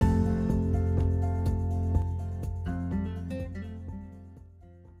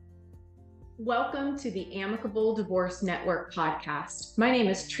Welcome to the Amicable Divorce Network podcast. My name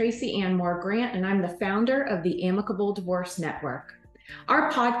is Tracy Ann Moore Grant, and I'm the founder of the Amicable Divorce Network.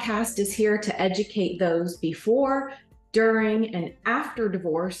 Our podcast is here to educate those before, during, and after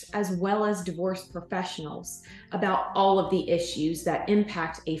divorce, as well as divorce professionals, about all of the issues that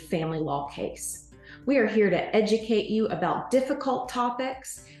impact a family law case. We are here to educate you about difficult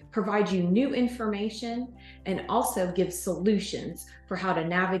topics, provide you new information, and also give solutions for how to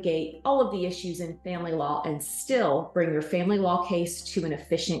navigate all of the issues in family law and still bring your family law case to an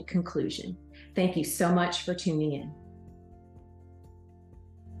efficient conclusion. Thank you so much for tuning in.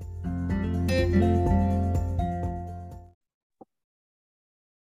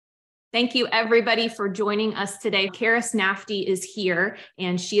 Thank you, everybody, for joining us today. Karis Nafte is here,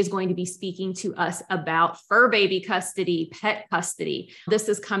 and she is going to be speaking to us about fur baby custody, pet custody. This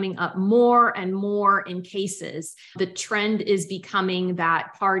is coming up more and more in cases. The trend is becoming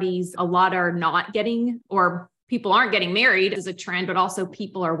that parties, a lot are not getting, or people aren't getting married is a trend, but also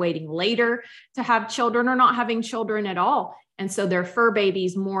people are waiting later to have children or not having children at all. And so their fur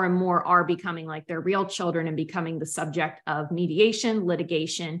babies more and more are becoming like their real children and becoming the subject of mediation,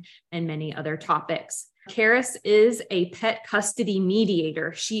 litigation, and many other topics. Karis is a pet custody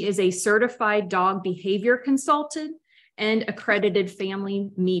mediator. She is a certified dog behavior consultant and accredited family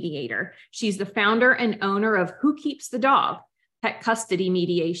mediator. She's the founder and owner of Who Keeps the Dog? Pet Custody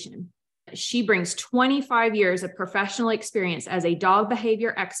Mediation. She brings 25 years of professional experience as a dog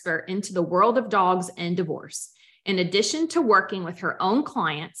behavior expert into the world of dogs and divorce. In addition to working with her own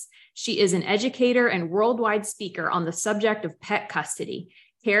clients, she is an educator and worldwide speaker on the subject of pet custody.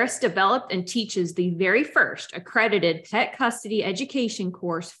 Karis developed and teaches the very first accredited pet custody education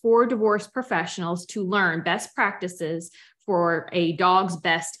course for divorce professionals to learn best practices for a dog's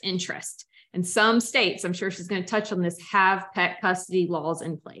best interest. And some states, I'm sure she's going to touch on this, have pet custody laws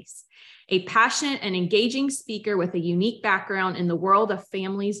in place. A passionate and engaging speaker with a unique background in the world of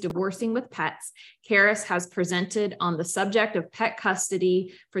families divorcing with pets, Karis has presented on the subject of pet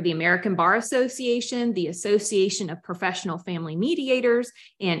custody for the American Bar Association, the Association of Professional Family Mediators,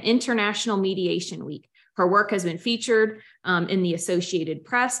 and International Mediation Week. Her work has been featured in the Associated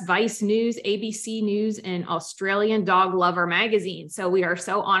Press, Vice News, ABC News, and Australian Dog Lover magazine. So we are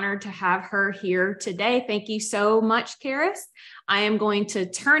so honored to have her here today. Thank you so much, Karis. I am going to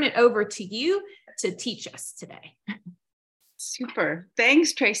turn it over to you to teach us today. Super.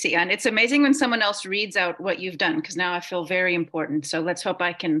 Thanks, Tracy. And it's amazing when someone else reads out what you've done, because now I feel very important. So let's hope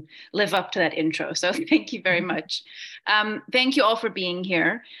I can live up to that intro. So thank you very much. Thank you all for being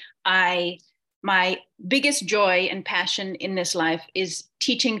here. My biggest joy and passion in this life is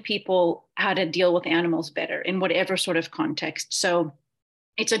teaching people how to deal with animals better in whatever sort of context. So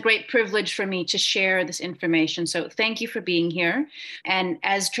it's a great privilege for me to share this information. So thank you for being here. And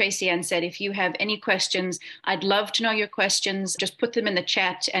as Tracy Ann said, if you have any questions, I'd love to know your questions. Just put them in the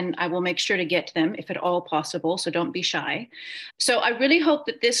chat and I will make sure to get to them if at all possible. So don't be shy. So I really hope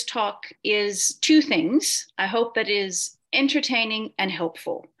that this talk is two things. I hope that is entertaining and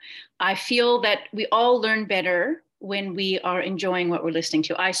helpful. I feel that we all learn better when we are enjoying what we're listening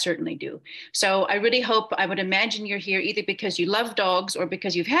to. I certainly do. So I really hope, I would imagine you're here either because you love dogs or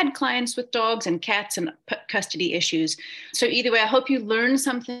because you've had clients with dogs and cats and custody issues. So either way, I hope you learn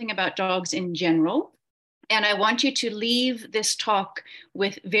something about dogs in general. And I want you to leave this talk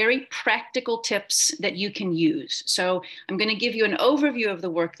with very practical tips that you can use. So I'm going to give you an overview of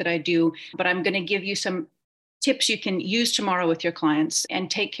the work that I do, but I'm going to give you some tips you can use tomorrow with your clients and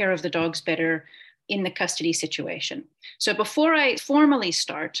take care of the dogs better in the custody situation. So before I formally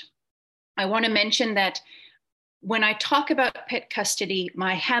start, I want to mention that when I talk about pet custody,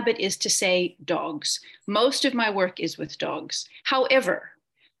 my habit is to say dogs. Most of my work is with dogs. However,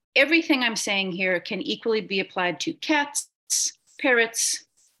 everything I'm saying here can equally be applied to cats, parrots,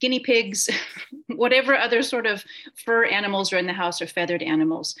 guinea pigs, whatever other sort of fur animals are in the house or feathered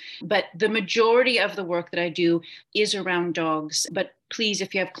animals. But the majority of the work that I do is around dogs. But please,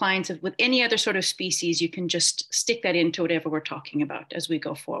 if you have clients with any other sort of species, you can just stick that into whatever we're talking about as we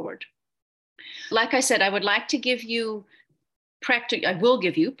go forward. Like I said, I would like to give you I will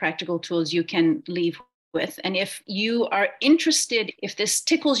give you practical tools you can leave with. And if you are interested, if this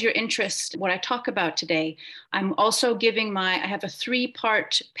tickles your interest, what I talk about today, I'm also giving I have a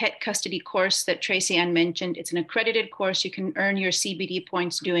 3-part pet custody course that Tracy Ann mentioned. It's an accredited course. You can earn your CBD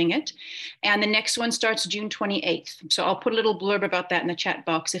points doing it. And the next one starts June 28th. So I'll put a little blurb about that in the chat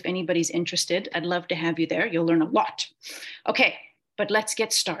box if anybody's interested. I'd love to have you there. You'll learn a lot. Okay, but let's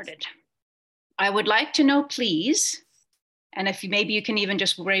get started. I would like to know, please, And if maybe you can even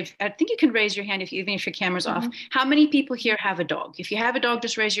just wave, I think you can raise your hand even if your camera's Mm-hmm. off. How many people here have a dog? If you have a dog,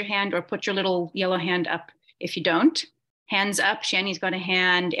 just raise your hand or put your little yellow hand up. If you don't, hands up. Shani's got a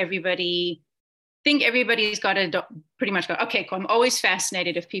hand. Everybody, think everybody's got a dog, pretty much got. Okay, cool. I'm always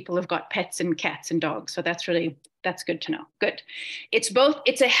fascinated if people have got pets and cats and dogs. So that's good to know. Good.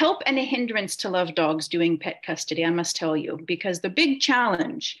 It's a help and a hindrance to love dogs doing pet custody, I must tell you, because the big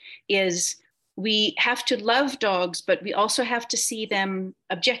challenge is we have to love dogs, but we also have to see them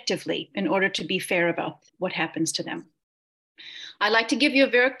objectively in order to be fair about what happens to them. I'd like to give you a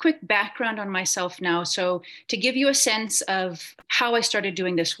very quick background on myself now. So to give you a sense of how I started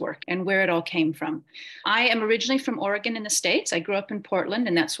doing this work and where it all came from. I am originally from Oregon in the States. I grew up in Portland,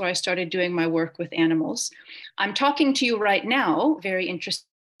 and that's where I started doing my work with animals. I'm talking to you right now, very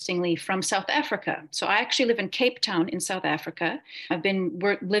interestingly, from South Africa. So I actually live in Cape Town in South Africa. I've been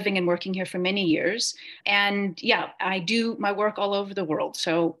living and working here for many years. And yeah, I do my work all over the world.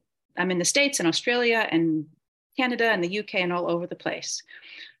 So I'm in the States and Australia and Canada and the UK and all over the place.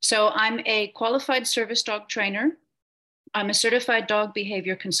 So I'm a qualified service dog trainer. I'm a certified dog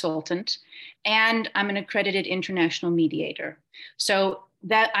behavior consultant, and I'm an accredited international mediator. So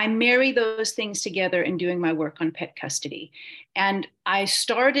that I marry those things together in doing my work on pet custody. And I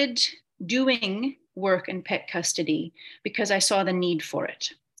started doing work in pet custody because I saw the need for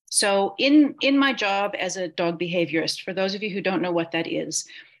it. So in my job as a dog behaviorist, for those of you who don't know what that is,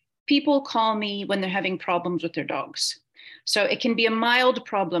 people call me when they're having problems with their dogs. So it can be a mild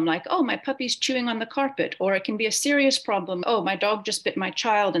problem like, oh, my puppy's chewing on the carpet, or it can be a serious problem. Oh, my dog just bit my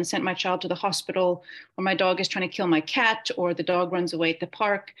child and sent my child to the hospital, or my dog is trying to kill my cat, or the dog runs away at the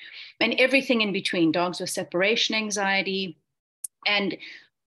park, and everything in between, dogs with separation anxiety. And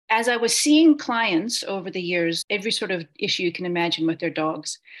as I was seeing clients over the years, every sort of issue you can imagine with their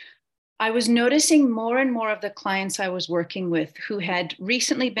dogs, I was noticing more and more of the clients I was working with who had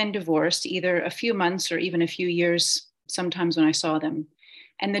recently been divorced, either a few months or even a few years, sometimes when I saw them.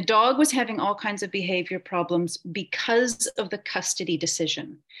 And the dog was having all kinds of behavior problems because of the custody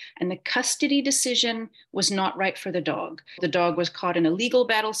decision. And the custody decision was not right for the dog. The dog was caught in a legal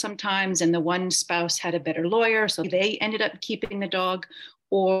battle sometimes, and the one spouse had a better lawyer, so they ended up keeping the dog.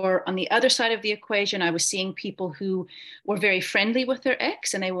 Or on the other side of the equation, I was seeing people who were very friendly with their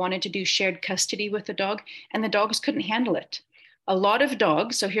ex and they wanted to do shared custody with the dog, and the dogs couldn't handle it. A lot of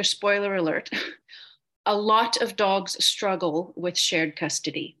dogs, so here's spoiler alert, a lot of dogs struggle with shared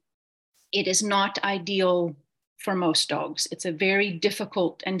custody. It is not ideal for most dogs. It's a very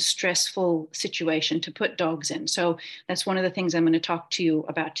difficult and stressful situation to put dogs in. So that's one of the things I'm going to talk to you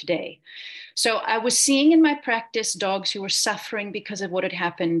about today. So I was seeing in my practice dogs who were suffering because of what had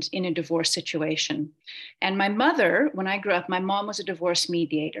happened in a divorce situation. And my mother, when I grew up, my mom was a divorce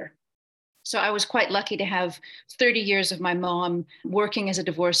mediator. So I was quite lucky to have 30 years of my mom working as a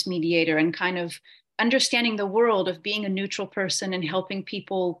divorce mediator and kind of understanding the world of being a neutral person and helping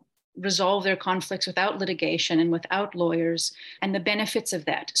people resolve their conflicts without litigation and without lawyers, and the benefits of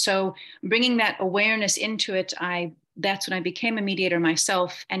that. So bringing that awareness into it, that's when I became a mediator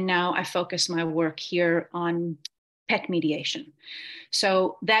myself. And now I focus my work here on pet mediation.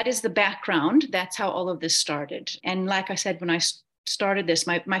 So that is the background. That's how all of this started. And like I said, when I started this,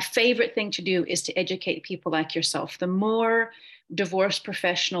 my favorite thing to do is to educate people like yourself. The more divorce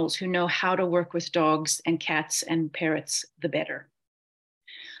professionals who know how to work with dogs and cats and parrots, the better.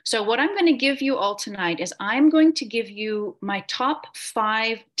 So what I'm going to give you all tonight is I'm going to give you my top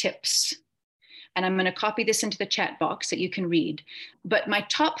 5 tips. And I'm going to copy this into the chat box that you can read. But my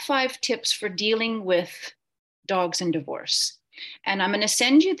top 5 tips for dealing with dogs and divorce. And I'm going to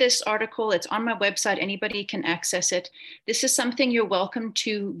send you this article. It's on my website. Anybody can access it. This is something you're welcome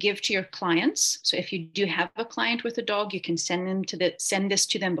to give to your clients. So if you do have a client with a dog, you can send this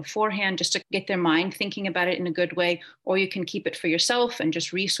to them beforehand just to get their mind thinking about it in a good way, or you can keep it for yourself and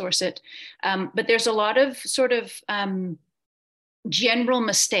just resource it. But there's a lot of sort of general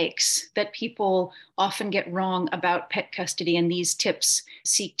mistakes that people often get wrong about pet custody, and these tips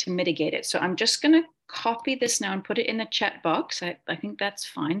seek to mitigate it. So I'm just going to copy this now and put it in the chat box. I think that's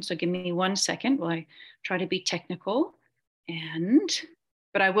fine. So give me 1 second while I try to be technical.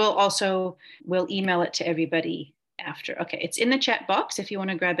 But I will email it to everybody after. Okay, it's in the chat box if you want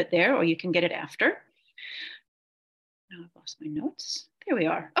to grab it there, or you can get it after. Now I've lost my notes. There we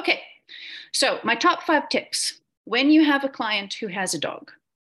are. Okay, so my top 5 tips when you have a client who has a dog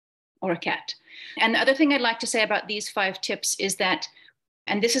or a cat. And the other thing I'd like to say about these 5 tips is that,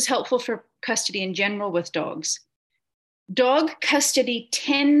 and this is helpful for custody in general with dogs, dog custody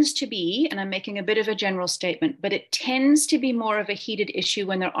tends to be, and I'm making a bit of a general statement, but it tends to be more of a heated issue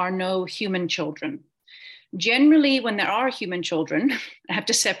when there are no human children. Generally, when there are human children, I have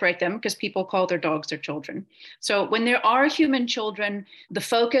to separate them because people call their dogs their children. So when there are human children, the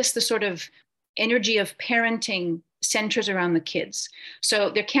focus, the sort of energy of parenting centers around the kids. So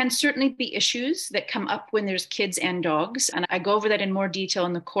there can certainly be issues that come up when there's kids and dogs. And I go over that in more detail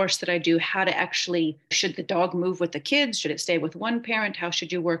in the course that I do, how to actually, should the dog move with the kids? Should it stay with one parent? How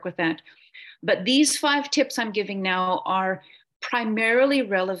should you work with that? But these 5 tips I'm giving now are primarily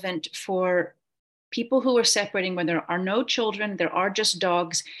relevant for people who are separating when there are no children, there are just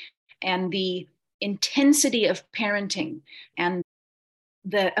dogs, and the intensity of parenting and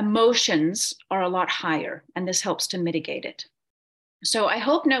the emotions are a lot higher, and this helps to mitigate it. So I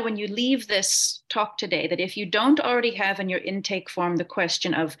hope now when you leave this talk today that if you don't already have in your intake form the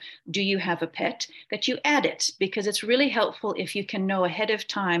question of, do you have a pet, that you add it, because it's really helpful if you can know ahead of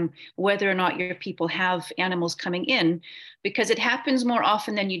time whether or not your people have animals coming in, because it happens more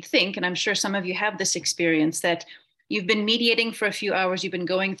often than you'd think. And I'm sure some of you have this experience that you've been mediating for a few hours, you've been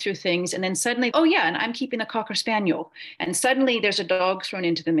going through things, and then suddenly, oh yeah, and I'm keeping a Cocker Spaniel. And suddenly there's a dog thrown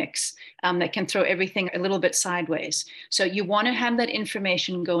into the mix that can throw everything a little bit sideways. So you want to have that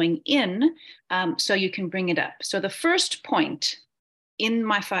information going in so you can bring it up. So the first point in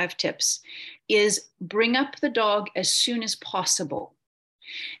my 5 tips is bring up the dog as soon as possible.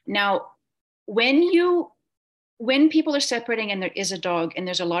 Now, when people are separating and there is a dog and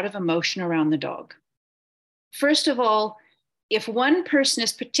there's a lot of emotion around the dog, first of all, if one person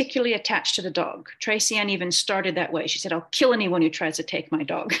is particularly attached to the dog, Tracy Ann even started that way. She said, I'll kill anyone who tries to take my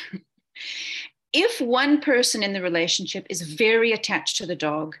dog. If one person in the relationship is very attached to the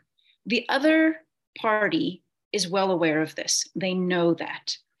dog, the other party is well aware of this. They know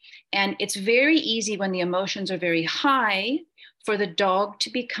that. And it's very easy when the emotions are very high for the dog to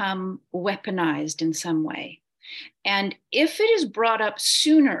become weaponized in some way. And if it is brought up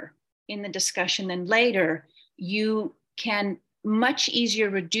sooner in the discussion than later, you can much easier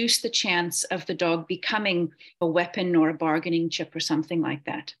reduce the chance of the dog becoming a weapon or a bargaining chip or something like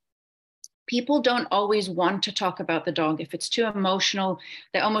that. People don't always want to talk about the dog. If it's too emotional,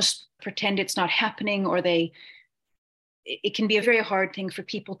 they almost pretend it's not happening, or it can be a very hard thing for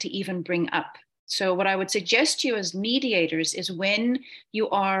people to even bring up. So what I would suggest to you as mediators is when you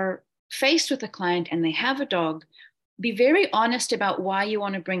are faced with a client and they have a dog, be very honest about why you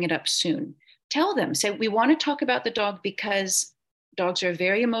want to bring it up soon. Tell them, say, we want to talk about the dog because dogs are a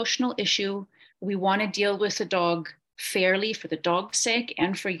very emotional issue. We want to deal with the dog fairly for the dog's sake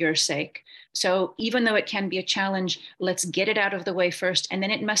and for your sake. So even though it can be a challenge, let's get it out of the way first, and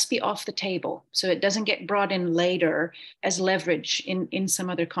then it must be off the table so it doesn't get brought in later as leverage in some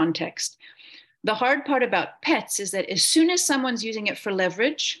other context. The hard part about pets is that as soon as someone's using it for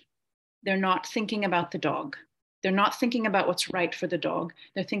leverage, they're not thinking about the dog. They're not thinking about what's right for the dog.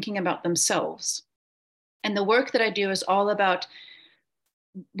 They're thinking about themselves. And the work that I do is all about,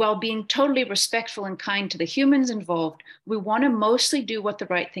 while being totally respectful and kind to the humans involved, we want to mostly do what the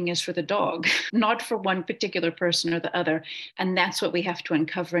right thing is for the dog, not for one particular person or the other. And that's what we have to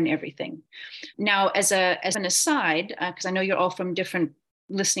uncover in everything. Now, as an aside, because I know you're all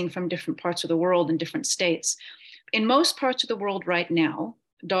listening from different parts of the world and different states, in most parts of the world right now,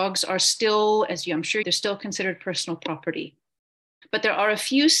 dogs are still, I'm sure, they're still considered personal property. But there are a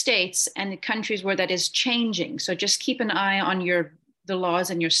few states and countries where that is changing. So just keep an eye on the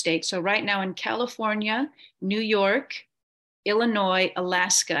laws in your state. So right now in California, New York, Illinois,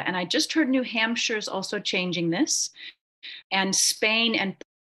 Alaska, and I just heard New Hampshire is also changing this, and Spain and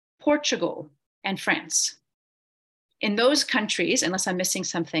Portugal and France. In those countries, unless I'm missing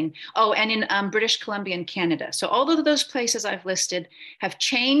something, and in British Columbia and Canada. So all of those places I've listed have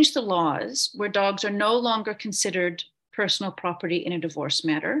changed the laws where dogs are no longer considered personal property in a divorce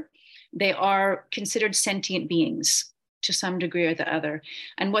matter. They are considered sentient beings to some degree or the other.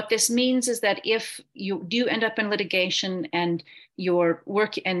 And what this means is that if you do end up in litigation and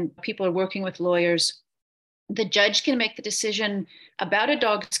people are working with lawyers, the judge can make the decision about a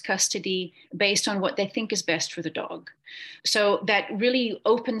dog's custody based on what they think is best for the dog. So that really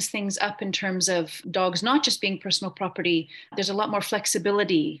opens things up in terms of dogs not just being personal property. There's a lot more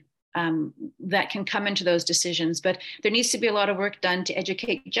flexibility that can come into those decisions, but there needs to be a lot of work done to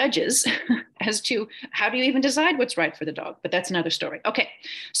educate judges as to how do you even decide what's right for the dog. But that's another story. Okay,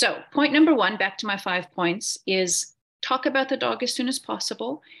 so point number 1, back to my 5 points, is talk about the dog as soon as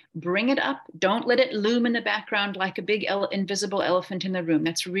possible. Bring it up. Don't let it loom in the background like a big invisible elephant in the room.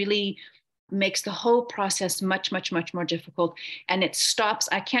 That's really makes the whole process much, much, much more difficult. And it stops.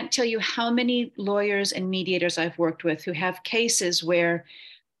 I can't tell you how many lawyers and mediators I've worked with who have cases where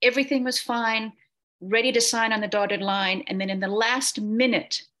everything was fine, ready to sign on the dotted line, and then in the last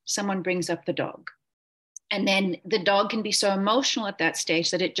minute, someone brings up the dog. And then the dog can be so emotional at that stage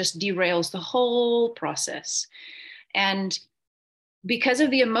that it just derails the whole process. And because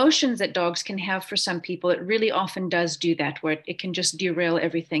of the emotions that dogs can have for some people, it really often does do that, where it can just derail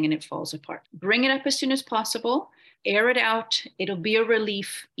everything and it falls apart. Bring it up as soon as possible, air it out. It'll be a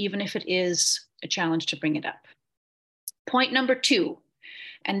relief, even if it is a challenge to bring it up. Point number 2,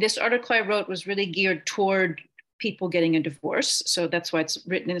 and this article I wrote was really geared toward people getting a divorce. So that's why it's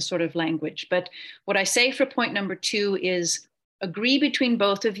written in this sort of language. But what I say for point number 2 is agree between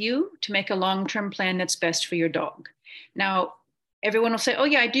both of you to make a long-term plan that's best for your dog. Now, everyone will say, oh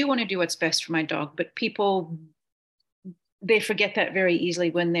yeah, I do want to do what's best for my dog. But people, they forget that very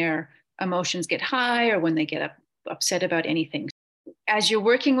easily when their emotions get high or when they get upset about anything. As you're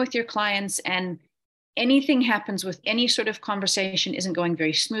working with your clients and anything happens with any sort of conversation isn't going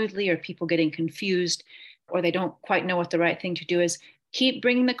very smoothly, or people getting confused, or they don't quite know what the right thing to do is, keep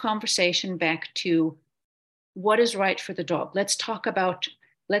bringing the conversation back to what is right for the dog. Let's talk about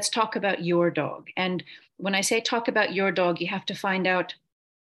your dog. And when I say talk about your dog, you have to find out,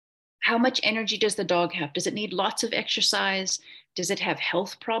 how much energy does the dog have? Does it need lots of exercise? Does it have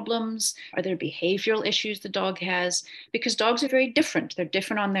health problems? Are there behavioral issues the dog has? Because dogs are very different. They're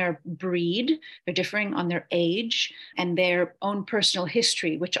different on their breed, they're differing on their age and their own personal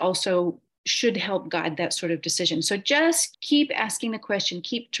history, which also should help guide that sort of decision. So just keep asking the question,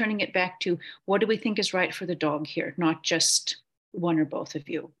 keep turning it back to, what do we think is right for the dog here? Not just one or both of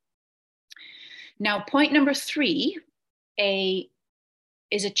you. Now, point number 3,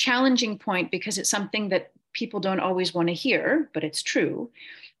 is a challenging point because it's something that people don't always want to hear, but it's true.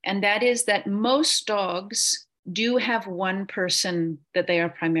 And that is that most dogs do have one person that they are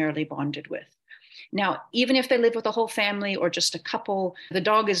primarily bonded with. Now, even if they live with a whole family or just a couple, the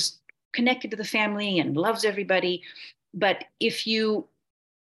dog is connected to the family and loves everybody. But if you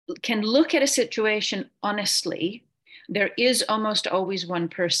can look at a situation honestly, there is almost always one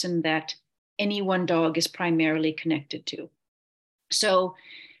person that any one dog is primarily connected to. So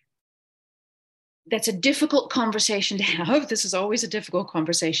that's a difficult conversation to have. This is always a difficult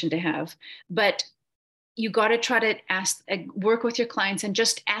conversation to have, but you got to try to work with your clients and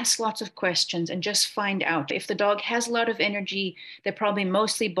just ask lots of questions and just find out. If the dog has a lot of energy, they're probably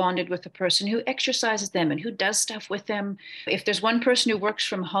mostly bonded with the person who exercises them and who does stuff with them. If there's one person who works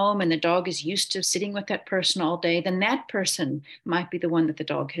from home and the dog is used to sitting with that person all day, then that person might be the one that the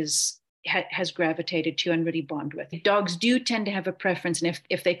dog has gravitated to and really bond with. Dogs do tend to have a preference, and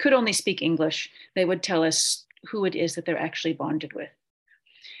if they could only speak English, they would tell us who it is that they're actually bonded with.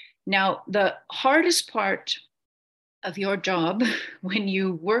 Now, the hardest part of your job when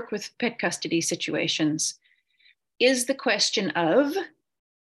you work with pet custody situations is the question of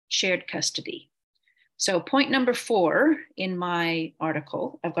shared custody. So point number 4 in my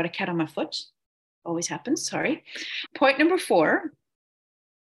article, I've got a cat on my foot, always happens, sorry. Point number 4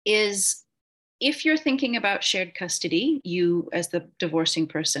 is, if you're thinking about shared custody, you as the divorcing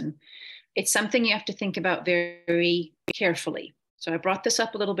person, it's something you have to think about very, very carefully. So I brought this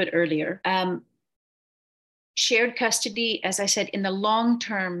up a little bit earlier. Shared custody, as I said, in the long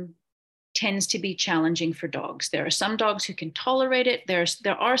term tends to be challenging for dogs. There are some dogs who can tolerate it. There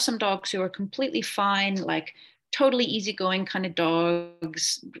are some dogs who are completely fine, like totally easygoing kind of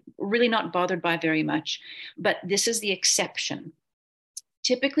dogs, really not bothered by very much. But this is the exception.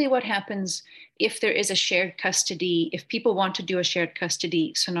 Typically what happens if there is a shared custody, if people want to do a shared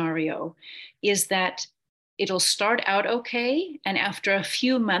custody scenario, is that it'll start out okay. And after a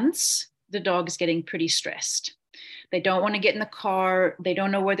few months, the dog is getting pretty stressed. They don't want to get in the car. They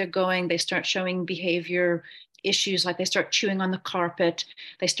don't know where they're going. They start showing behavior issues, like they start chewing on the carpet.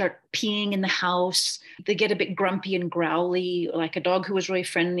 They start peeing in the house. They get a bit grumpy and growly. Like a dog who was really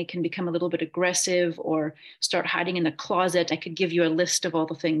friendly can become a little bit aggressive or start hiding in the closet. I could give you a list of all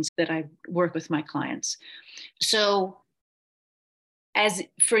the things that I work with my clients. So as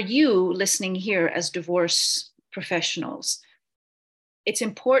for you listening here as divorce professionals, it's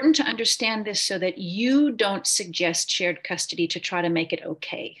important to understand this so that you don't suggest shared custody to try to make it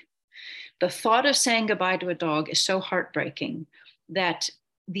okay. The thought of saying goodbye to a dog is so heartbreaking that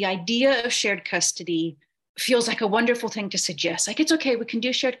the idea of shared custody feels like a wonderful thing to suggest. Like, it's okay, we can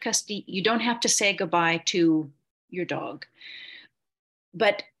do shared custody. You don't have to say goodbye to your dog.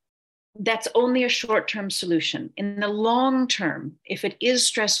 But that's only a short-term solution. In the long term, if it is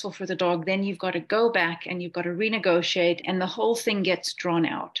stressful for the dog, then you've got to go back and you've got to renegotiate, and the whole thing gets drawn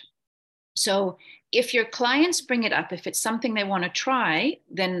out. So if your clients bring it up, if it's something they want to try,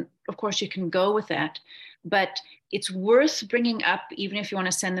 then of course you can go with that. But it's worth bringing up, even if you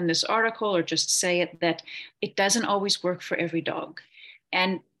want to send them this article or just say it, that it doesn't always work for every dog.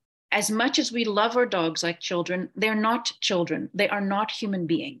 And as much as we love our dogs like children, they're not children. They are not human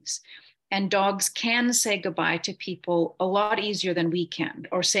beings. And dogs can say goodbye to people a lot easier than we can.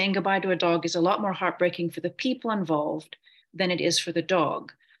 Or saying goodbye to a dog is a lot more heartbreaking for the people involved than it is for the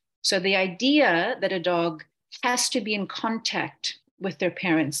dog. So the idea that a dog has to be in contact with their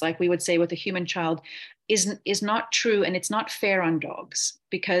parents, like we would say with a human child, is not true, and it's not fair on dogs,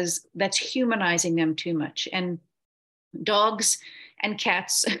 because that's humanizing them too much. And dogs and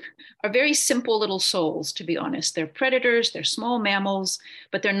cats are very simple little souls, to be honest. They're predators, they're small mammals,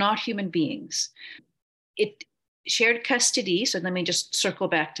 but they're not human beings. Shared custody, so let me just circle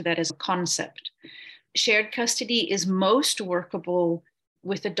back to that as a concept. Shared custody is most workable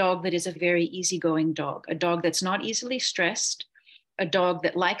with a dog that is a very easygoing dog, a dog that's not easily stressed, a dog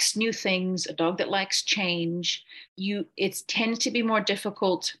that likes new things, a dog that likes change. It tends to be more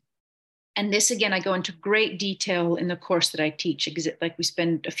difficult. And this, again, I go into great detail in the course that I teach, like we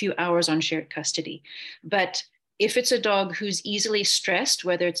spend a few hours on shared custody. But if it's a dog who's easily stressed,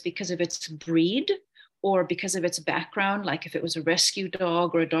 whether it's because of its breed or because of its background, like if it was a rescue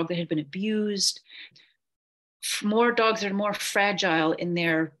dog or a dog that had been abused, more dogs that are more fragile in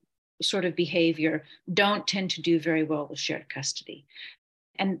their sort of behavior don't tend to do very well with shared custody.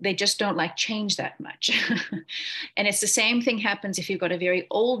 And they just don't like change that much. And it's the same thing happens if you've got a very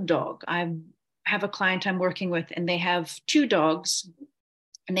old dog. I have a client I'm working with, and they have 2 dogs,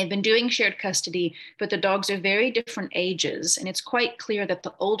 and they've been doing shared custody, but the dogs are very different ages. And it's quite clear that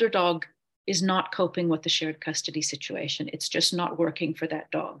the older dog is not coping with the shared custody situation. It's just not working for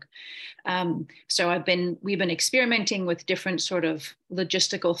that dog. So we've been experimenting with different sort of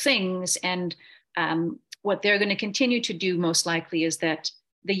logistical things. And what they're going to continue to do most likely is that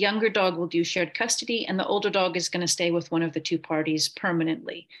the younger dog will do shared custody, and the older dog is going to stay with one of the 2 parties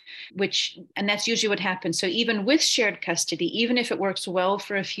permanently, and that's usually what happens. So even with shared custody, even if it works well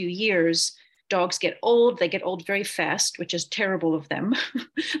for a few years, dogs get old. They get old very fast, which is terrible of them.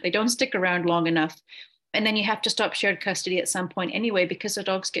 They don't stick around long enough. And then you have to stop shared custody at some point anyway, because the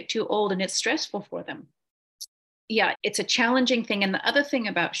dogs get too old and it's stressful for them. Yeah, it's a challenging thing. And the other thing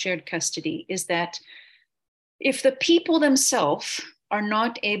about shared custody is that if the people themselves are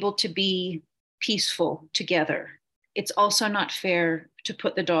not able to be peaceful together, it's also not fair to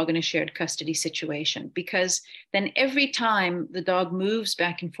put the dog in a shared custody situation, because then every time the dog moves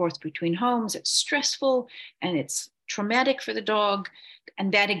back and forth between homes, it's stressful and it's traumatic for the dog.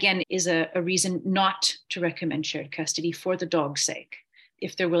 And that, again, is a reason not to recommend shared custody for the dog's sake,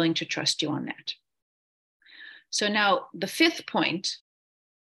 if they're willing to trust you on that. So now the 5th point,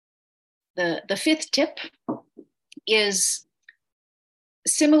 the 5th tip is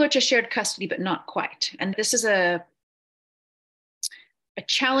similar to shared custody, but not quite. And this is a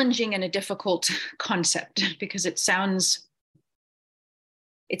challenging and a difficult concept, because it's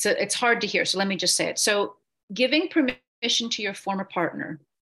hard to hear. So let me just say it. So giving permission to your former partner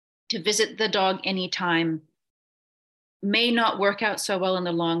to visit the dog anytime may not work out so well in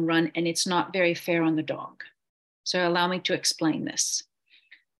the long run, and it's not very fair on the dog. So allow me to explain this.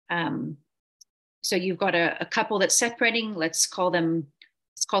 So you've got a couple that's separating. Let's call them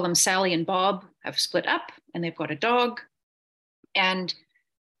Sally and Bob, have split up, and they've got a dog. And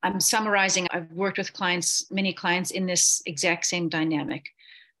I'm summarizing, I've worked with many clients in this exact same dynamic.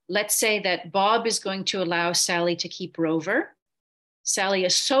 Let's say that Bob is going to allow Sally to keep Rover. Sally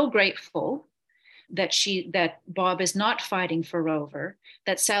is so grateful that Bob is not fighting for Rover,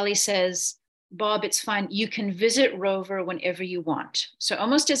 that Sally says, Bob, it's fine. You can visit Rover whenever you want. So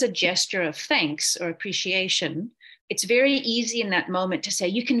almost as a gesture of thanks or appreciation, it's very easy in that moment to say,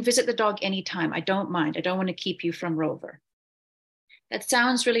 you can visit the dog anytime. I don't mind. I don't want to keep you from Rover. That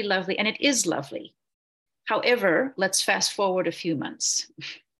sounds really lovely, and it is lovely. However, let's fast forward a few months.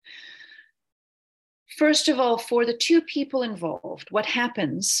 First of all, for the 2 people involved, what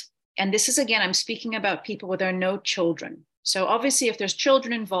happens, and this is, again, I'm speaking about people where there are no children. So obviously, if there's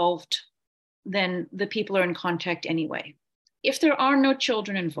children involved, then the people are in contact anyway. If there are no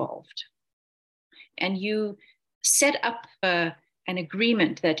children involved, and you set up an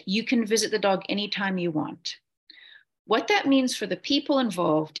agreement that you can visit the dog anytime you want, what that means for the people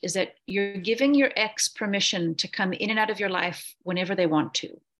involved is that you're giving your ex permission to come in and out of your life whenever they want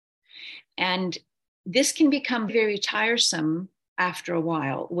to. And this can become very tiresome after a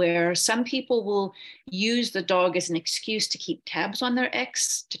while, where some people will use the dog as an excuse to keep tabs on their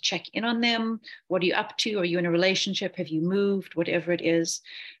ex, to check in on them. What are you up to? Are you in a relationship? Have you moved? Whatever it is.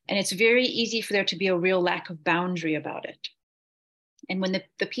 And it's very easy for there to be a real lack of boundary about it. And when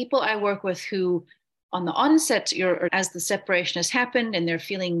the people I work with who on the onset, or as the separation has happened and they're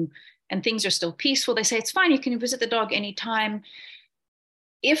feeling, and things are still peaceful, they say, it's fine, you can visit the dog anytime.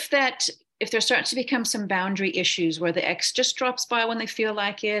 if there starts to become some boundary issues where the ex just drops by when they feel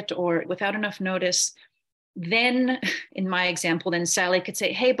like it or without enough notice, then in my example, then Sally could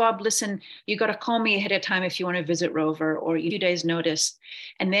say, hey, Bob, listen, you got to call me ahead of time if you want to visit Rover, or a few days notice.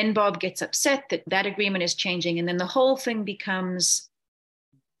 And then Bob gets upset that that agreement is changing. And then the whole thing becomes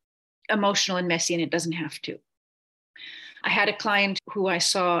emotional and messy, and it doesn't have to. I had a client who I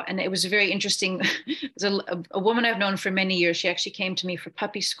saw, and it was very interesting. It was a woman I've known for many years. She actually came to me for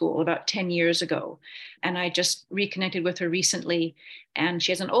puppy school about 10 years ago. And I just reconnected with her recently. And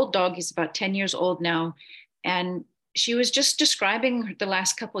she has an old dog. He's about 10 years old now. And she was just describing the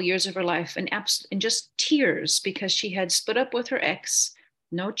last couple of years of her life in just tears because she had split up with her ex,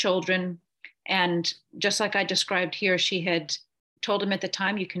 no children. And just like I described here, she had told him at the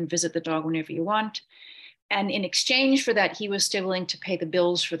time, you can visit the dog whenever you want. And in exchange for that, he was still willing to pay the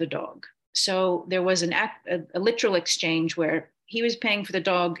bills for the dog. So there was a literal exchange where he was paying for the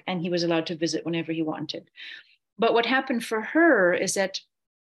dog and he was allowed to visit whenever he wanted. But what happened for her is that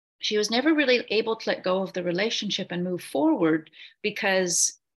she was never really able to let go of the relationship and move forward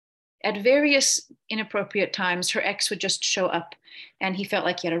because at various inappropriate times, her ex would just show up and he felt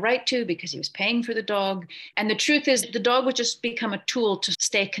like he had a right to because he was paying for the dog. And the truth is the dog would just become a tool to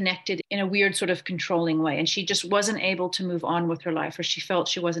stay connected in a weird sort of controlling way. And she just wasn't able to move on with her life, or she felt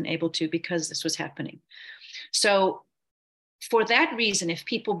she wasn't able to because this was happening. So for that reason, if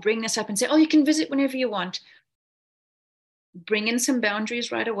people bring this up and say, oh, you can visit whenever you want, bring in some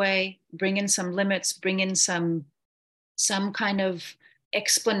boundaries right away, bring in some limits, bring in some kind of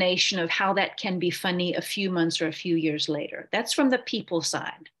explanation of how that can be funny a few months or a few years later. That's from the people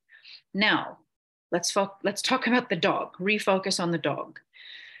side. Now, let's talk about the dog, refocus on the dog.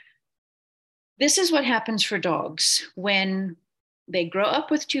 This is what happens for dogs when they grow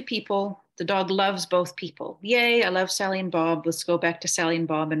up with two people. The dog loves both people. Yay, I love Sally and Bob. Let's go back to Sally and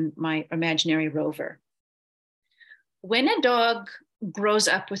Bob and my imaginary Rover. When a dog grows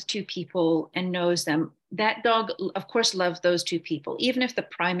up with two people and knows them, that dog, of course, loves those two people, even if the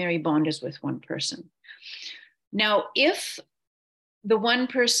primary bond is with one person. Now, if the one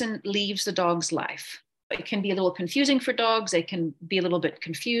person leaves the dog's life, it can be a little confusing for dogs. They can be a little bit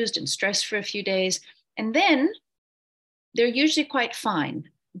confused and stressed for a few days. And then they're usually quite fine.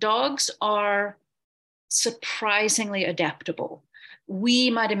 Dogs are surprisingly adaptable. We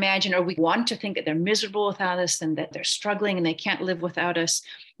might imagine, or we want to think that they're miserable without us and that they're struggling and they can't live without us.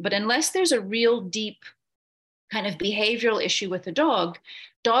 But unless there's a real deep kind of behavioral issue with the dog,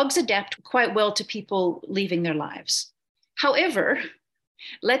 dogs adapt quite well to people leaving their lives. However,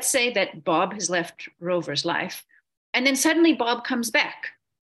 let's say that Bob has left Rover's life and then suddenly Bob comes back.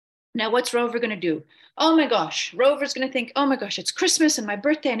 Now, what's Rover going to do? Oh my gosh, Rover's going to think, oh my gosh, it's Christmas and my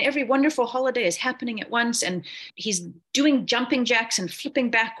birthday and every wonderful holiday is happening at once. And he's doing jumping jacks and flipping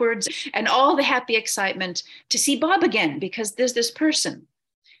backwards and all the happy excitement to see Bob again because there's this person.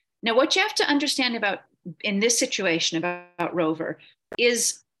 Now, what you have to understand about in this situation about Rover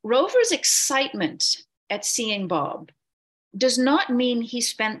is Rover's excitement at seeing Bob does not mean he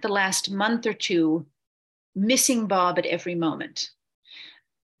spent the last month or two missing Bob at every moment.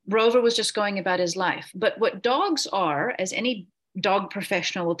 Rover was just going about his life. But what dogs are, as any dog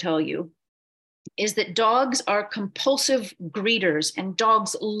professional will tell you, is that dogs are compulsive greeters and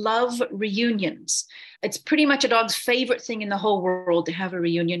dogs love reunions. It's pretty much a dog's favorite thing in the whole world to have a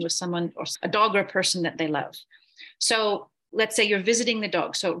reunion with someone or a dog or a person that they love. So let's say you're visiting the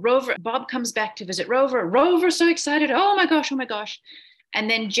dog. So Bob comes back to visit Rover. Rover's so excited. Oh my gosh, oh my gosh. And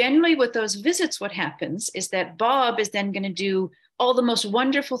then generally with those visits, what happens is that Bob is then going to do all the most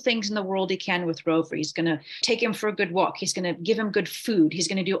wonderful things in the world he can with Rover. He's going to take him for a good walk. He's going to give him good food. He's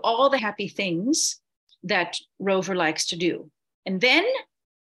going to do all the happy things that Rover likes to do. And then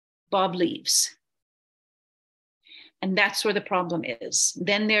Bob leaves. And that's where the problem is.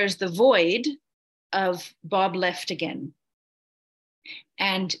 Then there's the void of Bob left again.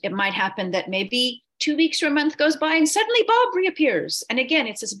 And it might happen that maybe 2 weeks or a month goes by and suddenly Bob reappears. And again,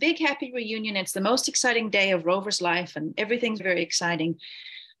 it's this big happy reunion. It's the most exciting day of Rover's life and everything's very exciting.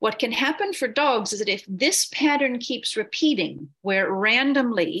 What can happen for dogs is that if this pattern keeps repeating, where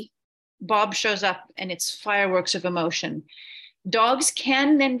randomly Bob shows up and it's fireworks of emotion, dogs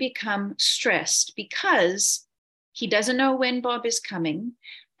can then become stressed because he doesn't know when Bob is coming.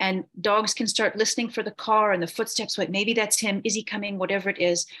 And dogs can start listening for the car and the footsteps, like maybe that's him, is he coming, whatever it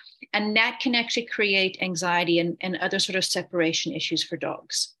is. And that can actually create anxiety and other sort of separation issues for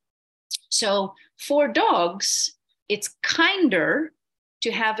dogs. So for dogs, it's kinder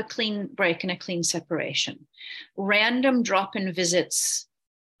to have a clean break and a clean separation. Random drop-in visits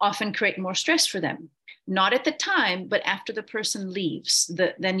often create more stress for them. Not at the time, but after the person leaves,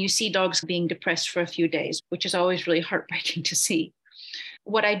 then you see dogs being depressed for a few days, which is always really heartbreaking to see.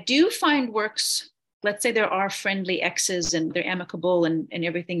 What I do find works, let's say there are friendly exes and they're amicable and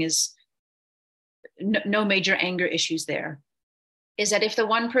everything is no major anger issues there, is that if the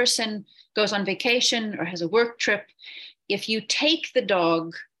one person goes on vacation or has a work trip, if you take the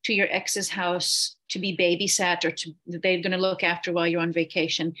dog to your ex's house to be babysat or they're going to look after while you're on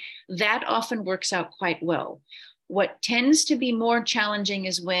vacation, that often works out quite well. What tends to be more challenging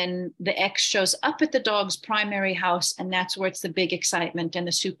is when the ex shows up at the dog's primary house, and that's where it's the big excitement and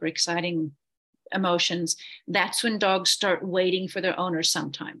the super exciting emotions. That's when dogs start waiting for their owner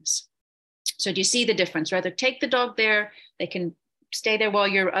sometimes. So do you see the difference? Rather take the dog there, they can stay there while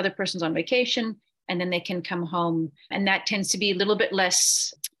your other person's on vacation, and then they can come home. And that tends to be a little bit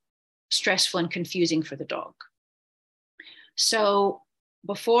less stressful and confusing for the dog. So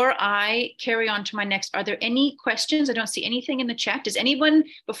before I carry on to my next, are there any questions? I don't see anything in the chat. Does anyone,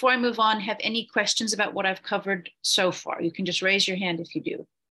 before I move on, have any questions about what I've covered so far? You can just raise your hand if you do.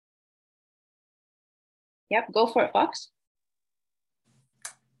 Yep, go for it, Fox.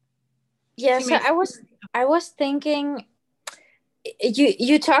 Yeah, so I was thinking,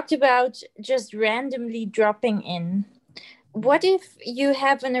 you talked about just randomly dropping in. What if you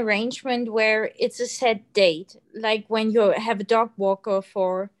have an arrangement where it's a set date, like when you have a dog walker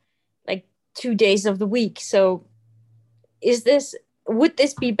for like 2 days of the week? So would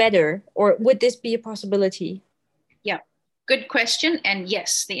this be better, or would this be a possibility? Yeah, good question. And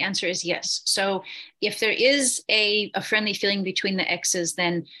yes, the answer is yes. So if there is a friendly feeling between the exes,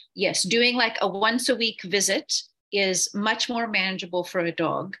 then yes, doing like a once a week visit is much more manageable for a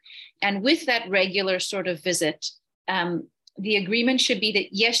dog. And with that regular sort of visit, the agreement should be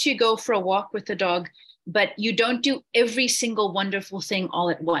that yes, you go for a walk with the dog, but you don't do every single wonderful thing all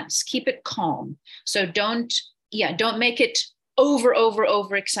at once. Keep it calm. So don't make it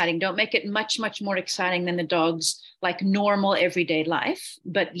over exciting. Don't make it much more exciting than the dog's like normal everyday life.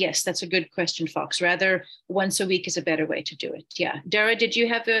 But yes, that's a good question, Fox. Rather, once a week is a better way to do it. Yeah. Dara,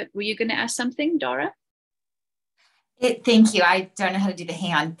 were you going to ask something, Dara? Thank you. I don't know how to do the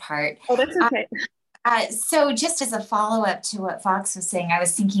hand part. Oh, that's okay. So just as a follow-up to what Fox was saying, I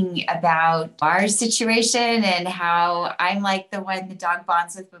was thinking about our situation and how I'm like the one the dog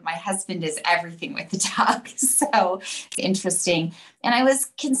bonds with, but my husband is everything with the dog. So it's interesting. And I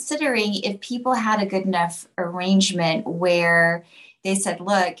was considering if people had a good enough arrangement where they said,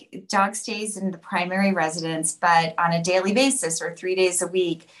 look, dog stays in the primary residence, but on a daily basis or 3 days a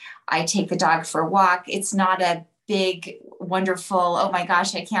week, I take the dog for a walk. It's not a big, wonderful, oh my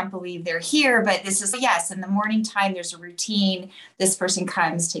gosh, I can't believe they're here. But this is, yes, in the morning time, there's a routine. This person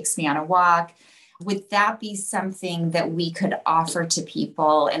comes, takes me on a walk. Would that be something that we could offer to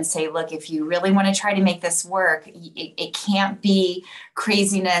people and say, look, if you really want to try to make this work, it can't be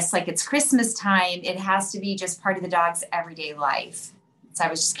craziness like it's Christmas time. It has to be just part of the dog's everyday life. So I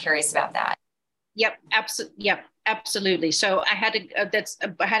was just curious about that. Yep, absolutely. So I had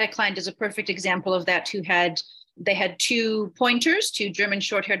a client as a perfect example of that they had 2 pointers, 2 German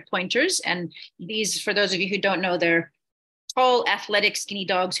short-haired pointers. And these, for those of you who don't know, they're tall, athletic, skinny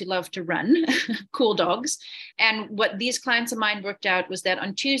dogs who love to run, cool dogs. And what these clients of mine worked out was that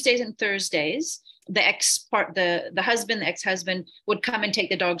on Tuesdays and Thursdays, the ex-husband would come and take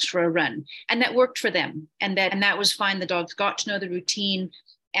the dogs for a run. And that worked for them. And that was fine. The dogs got to know the routine.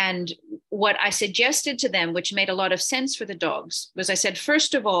 And what I suggested to them, which made a lot of sense for the dogs, was I said,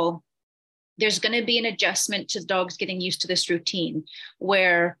 first of all, there's going to be an adjustment to dogs getting used to this routine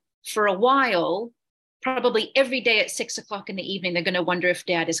where for a while, probably every day at 6 o'clock in the evening, they're going to wonder if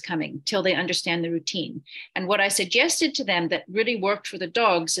dad is coming till they understand the routine. And what I suggested to them that really worked for the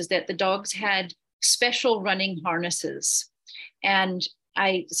dogs is that the dogs had special running harnesses. And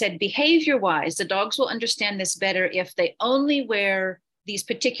I said, behavior-wise, the dogs will understand this better if they only wear these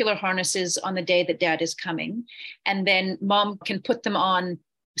particular harnesses on the day that dad is coming. And then mom can put them on,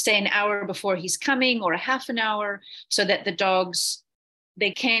 say, an hour before he's coming or a half an hour, so that the dogs,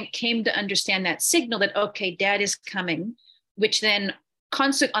 they came to understand that signal that, okay, dad is coming, which then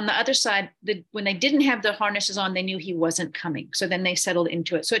on the other side, when they didn't have the harnesses on, they knew he wasn't coming. So then they settled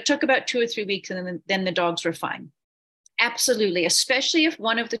into it. So it took about 2 or 3 weeks, and then the dogs were fine. Absolutely, especially if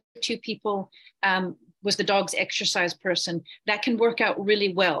one of the 2 people was the dog's exercise person, that can work out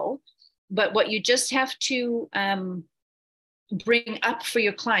really well. But what you just have to bring up for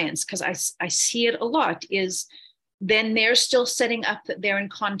your clients, because I see it a lot, is then they're still setting up that they're in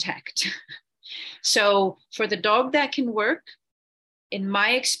contact. So for the dog, that can work. In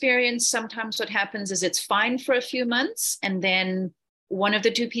my experience, sometimes what happens is it's fine for a few months, and then one of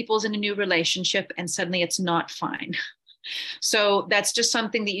the two people's in a new relationship and suddenly it's not fine. So that's just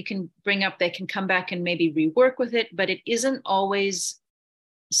something that you can bring up. They can come back and maybe rework with it, but it isn't always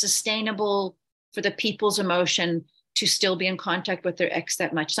sustainable for the people's emotion to still be in contact with their ex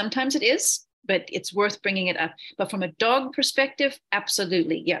that much. Sometimes it is, but it's worth bringing it up. But from a dog perspective,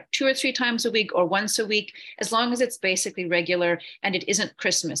 absolutely. Yeah, 2 or 3 times a week or once a week, as long as it's basically regular and it isn't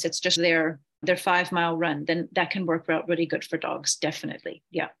Christmas, it's just their 5-mile run, then that can work out really good for dogs, definitely.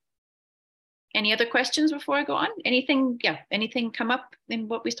 Yeah. Any other questions before I go on? Anything come up in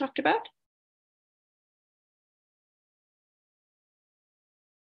what we talked about?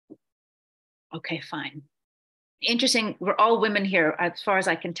 Okay, fine. Interesting. We're all women here, as far as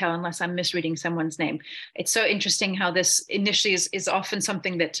I can tell, unless I'm misreading someone's name. It's so interesting how this initially is often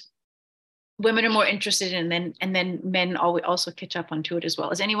something that women are more interested in, and then men also catch up onto it as well.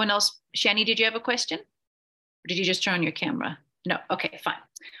 Is anyone else? Shani, did you have a question? Or did you just turn on your camera? No. Okay, fine.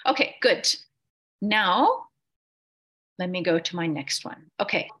 Okay, good. Now, let me go to my next one.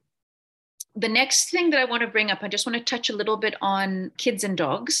 Okay. The next thing that I want to bring up, I just want to touch a little bit on kids and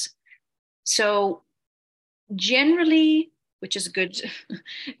dogs. So generally, which is good,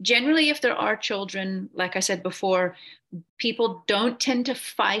 generally, if there are children, like I said before, people don't tend to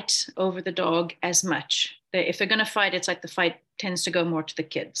fight over the dog as much. If they're going to fight, it's like the fight tends to go more to the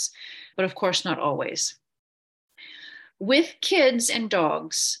kids, but of course, not always. With kids and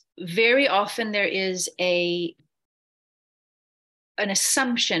dogs, very often there is an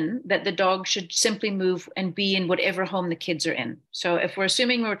assumption that the dog should simply move and be in whatever home the kids are in. So if we're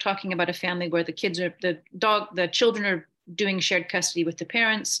assuming we're talking about a family where the children are doing shared custody with the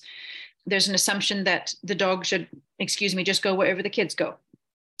parents, there's an assumption that the dog should, just go wherever the kids go.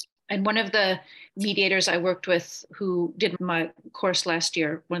 And one of the mediators I worked with who did my course last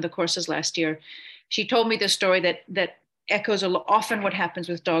year, one of the courses last year, she told me this story that echoes often what happens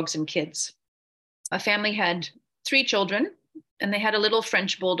with dogs and kids. A family had 3 children, and they had a little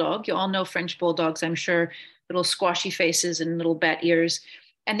French bulldog. You all know French bulldogs, I'm sure, little squashy faces and little bat ears.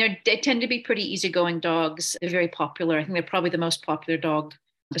 And they tend to be pretty easygoing dogs. They're very popular. I think they're probably the most popular dog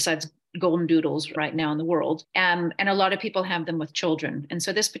besides golden doodles right now in the world. And a lot of people have them with children. And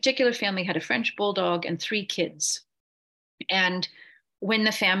so this particular family had a French bulldog and 3 kids. And when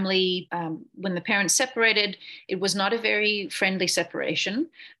the parents separated, it was not a very friendly separation,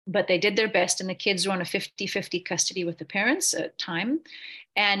 but they did their best, and the kids were on a 50-50 custody with the parents at time,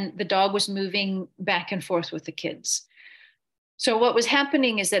 and the dog was moving back and forth with the kids. So what was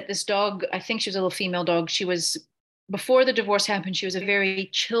happening is that this dog, I think she was a little female dog, before the divorce happened, she was a very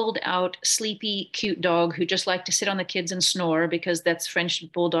chilled out, sleepy, cute dog who just liked to sit on the kids and snore, because that's French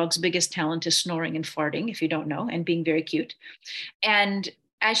bulldog's biggest talent is snoring and farting, if you don't know, and being very cute. And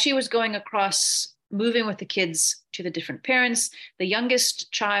as she was going across, moving with the kids to the different parents, the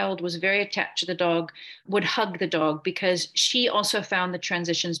youngest child was very attached to the dog, would hug the dog, because she also found the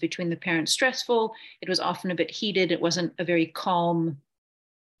transitions between the parents stressful. It was often a bit heated. It wasn't a very calm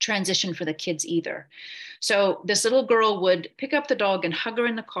transition for the kids either. So this little girl would pick up the dog and hug her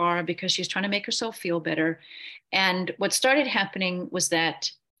in the car because she was trying to make herself feel better. And what started happening was that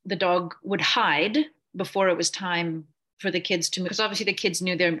the dog would hide before it was time for the kids to move, because obviously the kids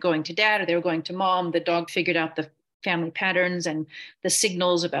knew they were going to dad or they were going to mom. The dog figured out the family patterns and the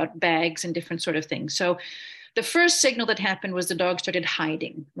signals about bags and different sort of things. So the first signal that happened was the dog started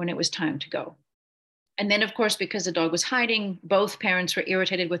hiding when it was time to go. And then, of course, because the dog was hiding, both parents were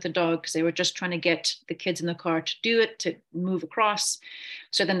irritated with the dog because they were just trying to get the kids in the car to do it, to move across.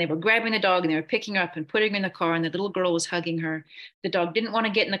 So then they were grabbing the dog and they were picking her up and putting her in the car, and the little girl was hugging her. The dog didn't want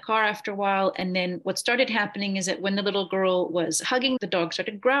to get in the car after a while. And then what started happening is that when the little girl was hugging, the dog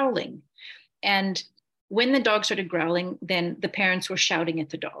started growling. And when the dog started growling, then the parents were shouting at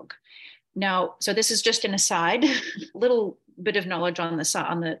the dog. Now, so this is just an aside, a little bit of knowledge on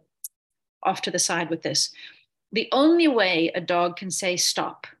the off to the side with this. The only way a dog can say,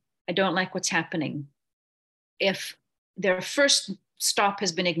 stop, I don't like what's happening, if their first stop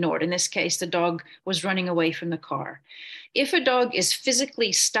has been ignored. In this case, the dog was running away from the car. If a dog is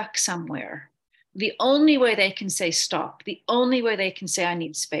physically stuck somewhere, the only way they can say stop, the only way they can say I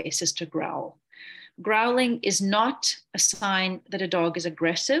need space, is to growl. Growling is not a sign that a dog is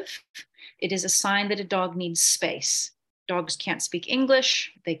aggressive. It is a sign that a dog needs space. Dogs can't speak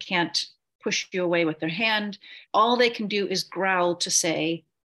English. They can't push you away with their hand. All they can do is growl to say,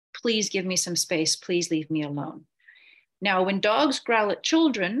 please give me some space. Please leave me alone. Now, when dogs growl at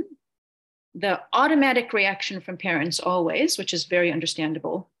children, the automatic reaction from parents always, which is very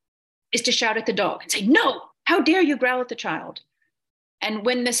understandable, is to shout at the dog and say, no, how dare you growl at the child? And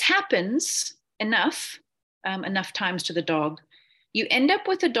when this happens enough times to the dog, you end up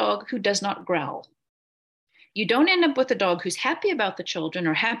with a dog who does not growl. You don't end up with a dog who's happy about the children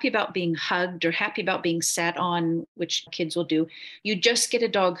or happy about being hugged or happy about being sat on, which kids will do. You just get a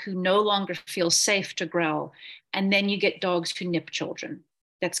dog who no longer feels safe to growl. And then you get dogs who nip children.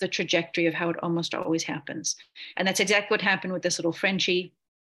 That's the trajectory of how it almost always happens. And that's exactly what happened with this little Frenchie.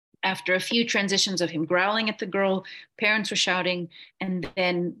 After a few transitions of him growling at the girl, parents were shouting, and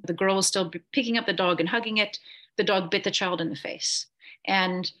then the girl was still picking up the dog and hugging it. The dog bit the child in the face.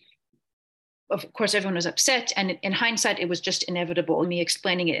 And of course, everyone was upset. And in hindsight, it was just inevitable. Me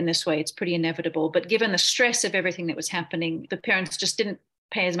explaining it in this way, it's pretty inevitable. But given the stress of everything that was happening, the parents just didn't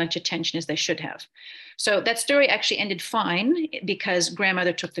pay as much attention as they should have. So that story actually ended fine because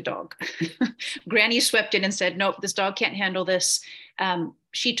grandmother took the dog. Granny swept in and said, nope, this dog can't handle this.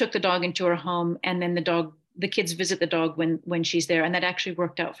 She took the dog into her home, and then the kids visit the dog when she's there. And that actually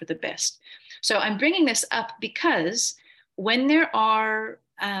worked out for the best. So I'm bringing this up because when there are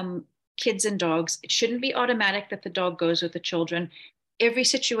kids and dogs, it shouldn't be automatic that the dog goes with the children. Every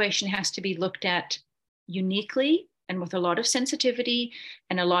situation has to be looked at uniquely and with a lot of sensitivity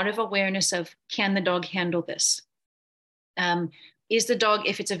and a lot of awareness of, can the dog handle this? Is the dog,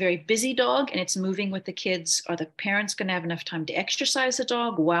 if it's a very busy dog and it's moving with the kids, are the parents going to have enough time to exercise the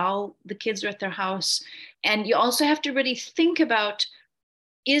dog while the kids are at their house? And you also have to really think about,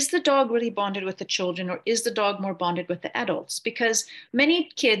 is the dog really bonded with the children, or is the dog more bonded with the adults? Because many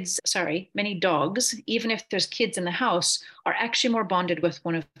dogs, even if there's kids in the house, are actually more bonded with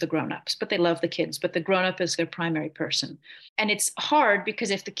one of the grown-ups, but they love the kids, but the grown-up is their primary person. And it's hard because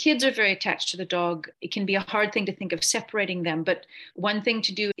if the kids are very attached to the dog, it can be a hard thing to think of separating them. But one thing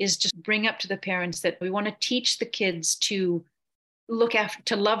to do is just bring up to the parents that we want to teach the kids to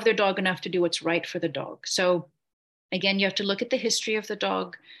love their dog enough to do what's right for the dog. So again, you have to look at the history of the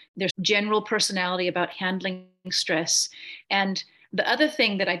dog. There's general personality about handling stress. And the other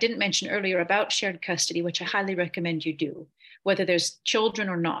thing that I didn't mention earlier about shared custody, which I highly recommend you do, whether there's children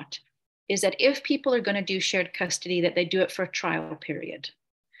or not, is that if people are going to do shared custody, that they do it for a trial period.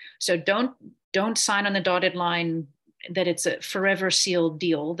 So don't sign on the dotted line that it's a forever sealed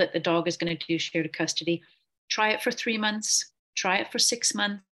deal that the dog is going to do shared custody. Try it for 3 months, try it for 6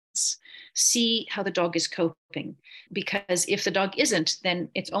 months. See how the dog is coping, because if the dog isn't, then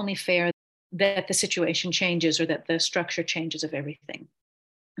it's only fair that the situation changes or that the structure changes of everything.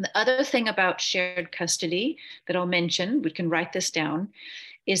 And the other thing about shared custody that I'll mention, we can write this down,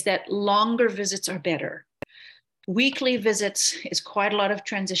 is that longer visits are better. Weekly visits is quite a lot of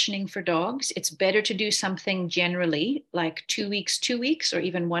transitioning for dogs. It's better to do something generally like 2 weeks, or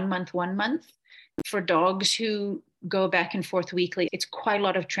even 1 month. For dogs who go back and forth weekly, it's quite a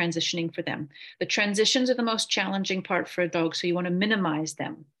lot of transitioning for them. The transitions are the most challenging part for a dog, so you want to minimize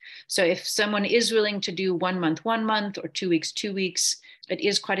them. So if someone is willing to do 1 month, or 2 weeks, it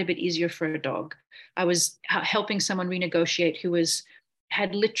is quite a bit easier for a dog. I was helping someone renegotiate who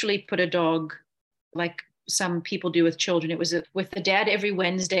had literally put a dog, like some people do with children. It was with the dad every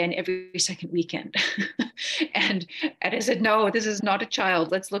Wednesday and every second weekend. and I said, no, this is not a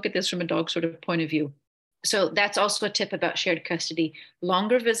child. Let's look at this from a dog sort of point of view. So that's also a tip about shared custody: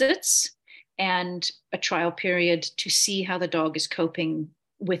 longer visits and a trial period to see how the dog is coping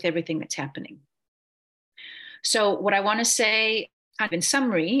with everything that's happening. So what I want to say kind of in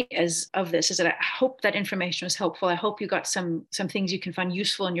summary of this is that I hope that information was helpful. I hope you got some things you can find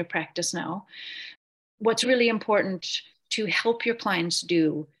useful in your practice now. What's really important to help your clients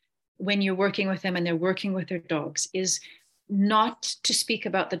do when you're working with them and they're working with their dogs is not to speak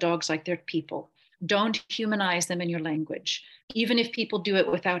about the dogs like they're people. Don't humanize them in your language. Even if people do it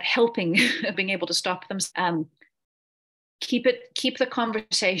without helping, being able to stop them, keep the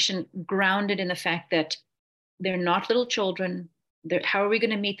conversation grounded in the fact that they're not little children. How are we going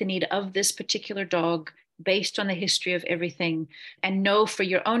to meet the need of this particular dog based on the history of everything? And know for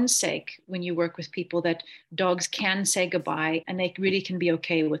your own sake, when you work with people, that dogs can say goodbye and they really can be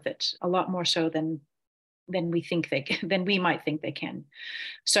okay with it, a lot more so than we might think they can.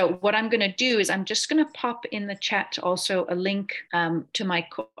 So what I'm going to do is I'm just going to pop in the chat also a link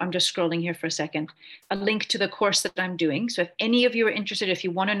to I'm just scrolling here for a second, a link to the course that I'm doing. So if any of you are interested, if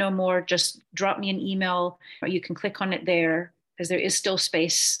you want to know more, just drop me an email, or you can click on it there, because there is still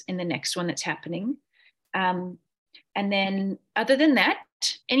space in the next one that's happening. And then other than that,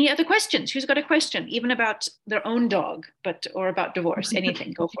 any other questions? Who's got a question, even about their own dog, or about divorce,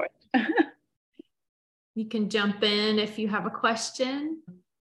 anything, go for it. You can jump in if you have a question.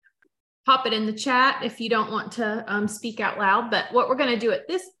 Pop it in the chat if you don't want to speak out loud. But what we're going to do at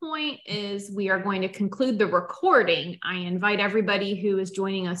this point is we are going to conclude the recording. I invite everybody who is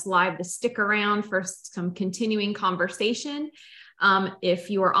joining us live to stick around for some continuing conversation. If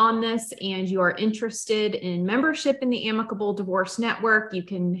you are on this and you are interested in membership in the Amicable Divorce Network, you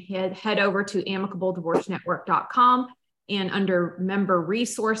can head over to amicableddivorcenetwork.com. And under member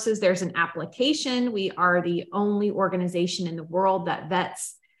resources, there's an application. We are the only organization in the world that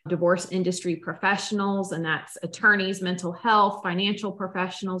vets divorce industry professionals, and that's attorneys, mental health, financial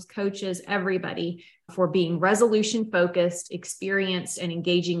professionals, coaches, everybody, for being resolution focused, experienced, and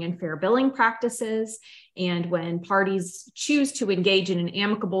engaging in fair billing practices. And when parties choose to engage in an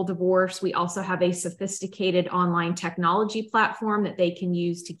amicable divorce, we also have a sophisticated online technology platform that they can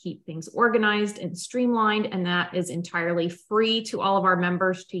use to keep things organized and streamlined. And that is entirely free to all of our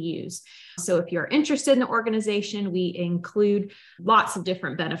members to use. So if you're interested in the organization, we include lots of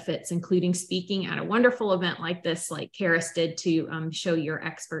different benefits, including speaking at a wonderful event like this, like Karis did, to show your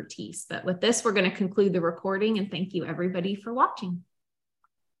expertise. But with this, we're going to conclude the recording, and thank you everybody for watching.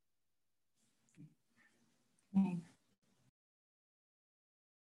 Okay.